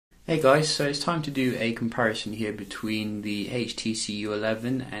Hey guys, so it's time to do a comparison here between the HTC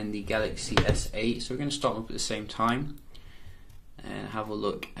U11 and the Galaxy S8. So we're going to start them up at the same time and have a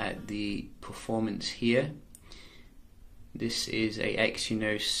look at the performance here. This is a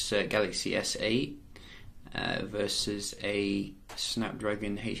Exynos Galaxy S8 versus a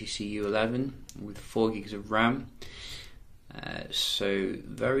Snapdragon HTC U11 with 4 gigs of RAM. So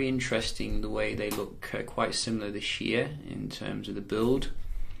very interesting the way they look quite similar this year in terms of the build.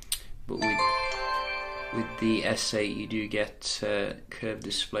 But with the S8 you do get curved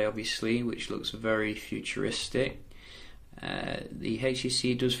display obviously, which looks very futuristic. The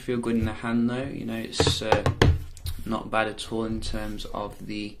HTC does feel good in the hand though, you know, it's not bad at all in terms of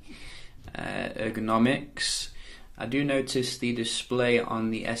the ergonomics. I do notice the display on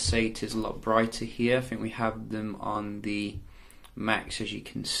the S8 is a lot brighter here. I think we have them on the Max, as you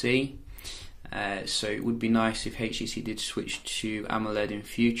can see. So it would be nice if HTC did switch to AMOLED in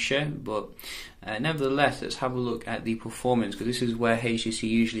future, but nevertheless, let's have a look at the performance, because this is where HTC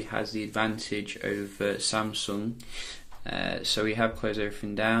usually has the advantage over Samsung. So we have closed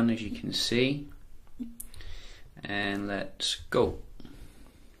everything down, as you can see, and let's go.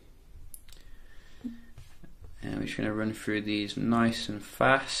 And we're just going to run through these nice and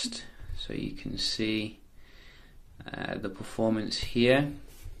fast so you can see the performance here.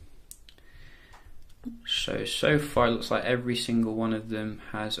 So far it looks like every single one of them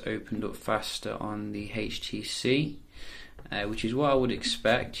has opened up faster on the HTC, which is what I would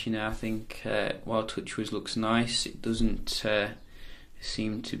expect. You know, I think while TouchWiz looks nice, it doesn't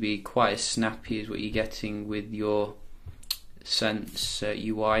seem to be quite as snappy as what you're getting with your Sense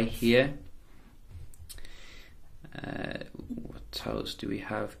UI here. What else do we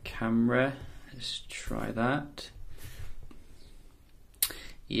have? Camera, let's try that.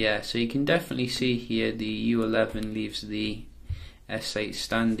 Yeah, so you can definitely see here the U11 leaves the S8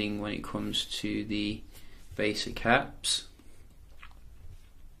 standing when it comes to the basic apps.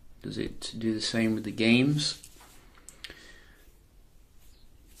 Does it do the same with the games?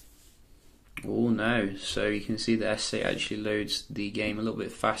 Oh no, so you can see the S8 actually loads the game a little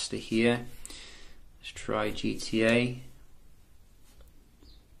bit faster here. Let's try GTA.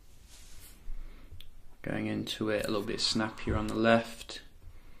 Going into it a little bit snappier on the left.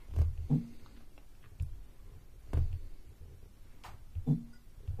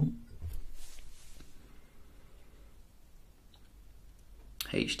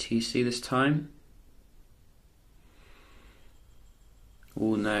 HTC this time.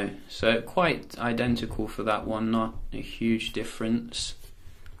 Oh no, so quite identical for that one, not a huge difference.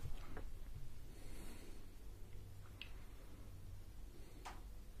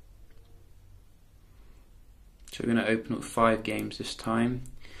 So we're going to open up 5 games this time.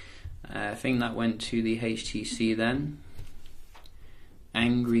 I think that went to the HTC then.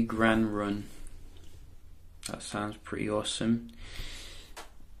 Angry Grand Run. That sounds pretty awesome.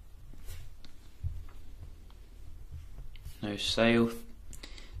 No sale.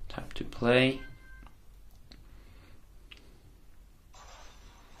 Tap to play.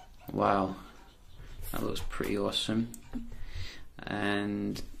 Wow, that looks pretty awesome.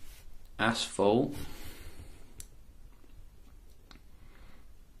 And Asphalt.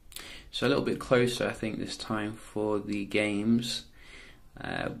 So a little bit closer, I think, this time for the games,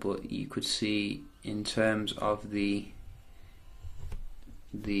 but you could see in terms of the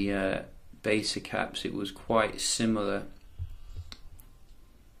basic apps, it was quite similar.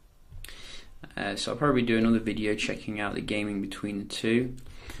 So I'll probably do another video checking out the gaming between the two.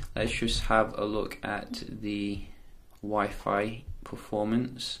 Let's just have a look at the Wi-Fi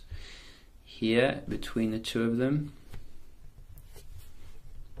performance here between the two of them,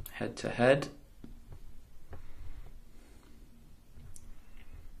 head to head.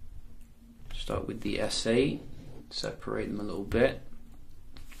 Start with the S8, separate them a little bit.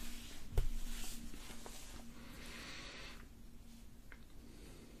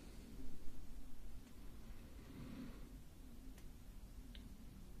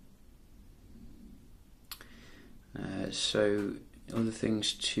 So other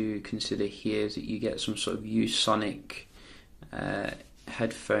things to consider here is that you get some sort of U-Sonic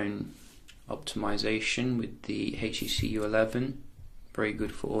headphone optimization with the HTC U11. Very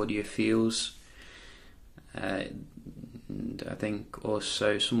good for audiophiles. And I think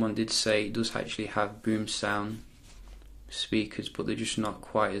also someone did say it does actually have boom sound speakers, but they're just not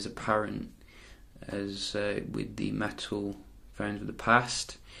quite as apparent as with the metal phones of the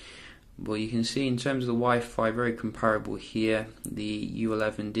past. But you can see in terms of the Wi-Fi, very comparable here. The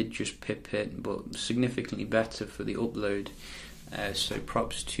U11 did just pip it, but significantly better for the upload. So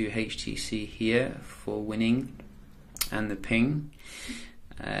props to HTC here for winning, and the ping.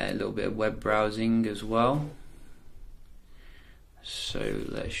 a little bit of web browsing as well. So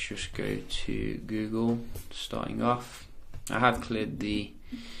let's just go to Google. Starting off, I have cleared the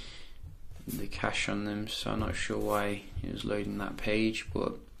cache on them, so I'm not sure why it was loading that page,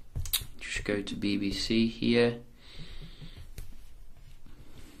 but just go to BBC here.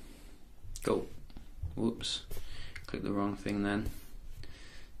 Go. Whoops, click the wrong thing then.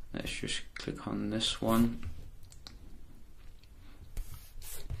 Let's just click on this one.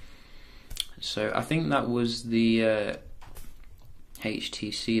 So I think that was the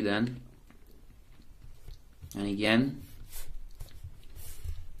HTC then. And again,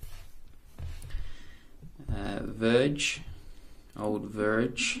 Verge, old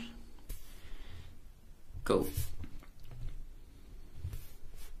Verge. Go.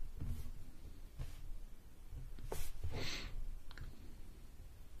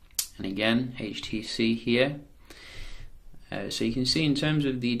 And again, HTC here. So you can see in terms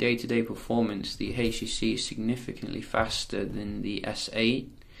of the day-to-day performance, the HTC is significantly faster than the S8,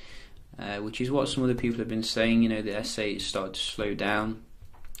 which is what some other people have been saying. You know, the S8 started to slow down,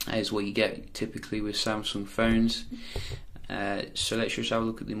 is what you get typically with Samsung phones. So let's just have a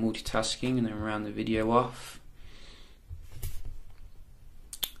look at the multitasking and then round the video off.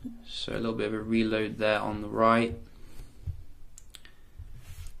 So a little bit of a reload there on the right.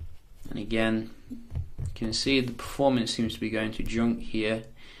 And again, you can see the performance seems to be going to junk here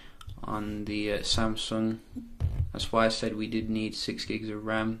on the Samsung. That's why I said we did need 6 gigs of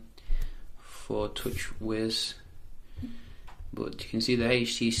RAM for TouchWiz. But you can see the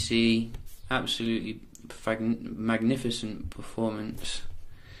HTC, absolutely magnificent performance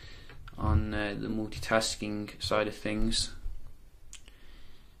on the multitasking side of things.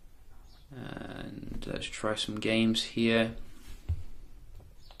 And let's try some games here.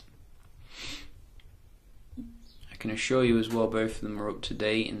 I can assure you as well, both of them are up to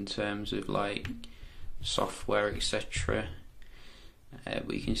date in terms of like software, etc.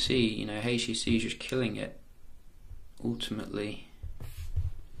 But you can see, you know, HTC is just killing it ultimately.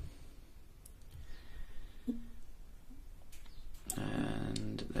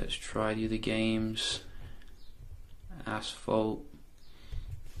 And let's try the other games. Asphalt.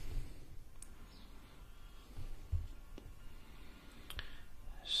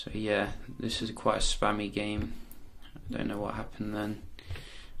 So yeah, this is quite a spammy game. I don't know what happened then.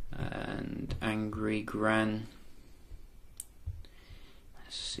 And Angry Gran.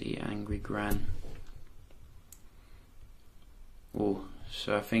 Let's see, Angry Gran. Oh,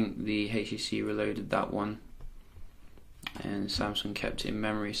 so I think the HTC reloaded that one and Samsung kept it in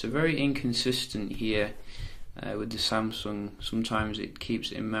memory. So very inconsistent here with the Samsung. Sometimes it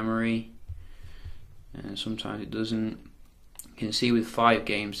keeps it in memory and sometimes it doesn't. You can see with 5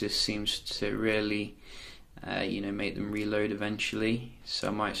 games this seems to really you know, make them reload eventually, so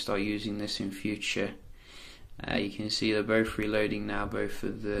I might start using this in future. You can see they're both reloading now, both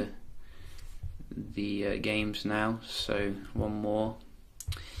of the games now, so one more.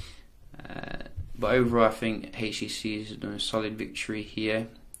 But overall I think HTC has done a solid victory here.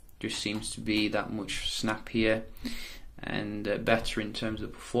 Just seems to be that much snappier and better in terms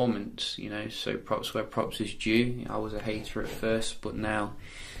of performance, you know, so props where props is due. I was a hater at first, but now,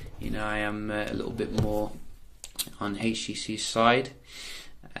 you know, I am a little bit more on HTC's side.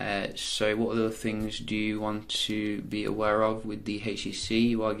 So what other things do you want to be aware of with the HTC?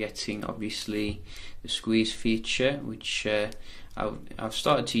 You are getting obviously the squeeze feature, which I've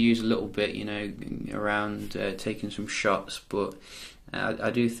started to use a little bit, you know, around taking some shots, but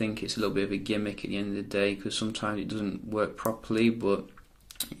I do think it's a little bit of a gimmick at the end of the day, because sometimes it doesn't work properly, but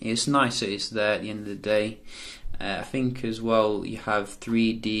it's nice that it's there at the end of the day. I think as well you have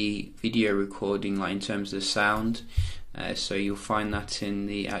 3D video recording, like in terms of the sound, so you'll find that in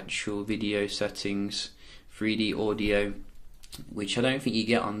the actual video settings, 3D audio, which I don't think you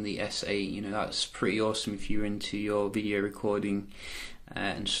get on the S8. You know, that's pretty awesome if you're into your video recording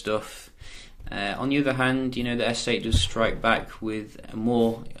and stuff. On the other hand, you know, the S8 does strike back with a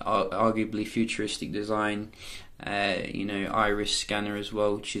more arguably futuristic design, you know, iris scanner as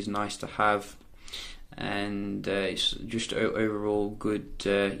well, which is nice to have. And it's just overall good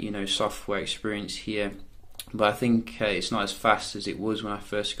you know, software experience here, but I think it's not as fast as it was when I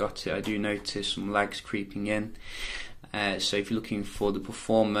first got it. I do notice some lags creeping in, so if you're looking for the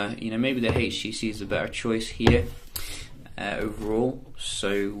performer, you know, maybe the HTC is a better choice here overall.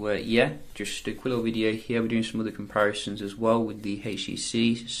 So yeah, just a quick little video here. We're doing some other comparisons as well with the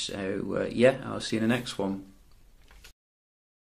HTC, so yeah, I'll see you in the next one.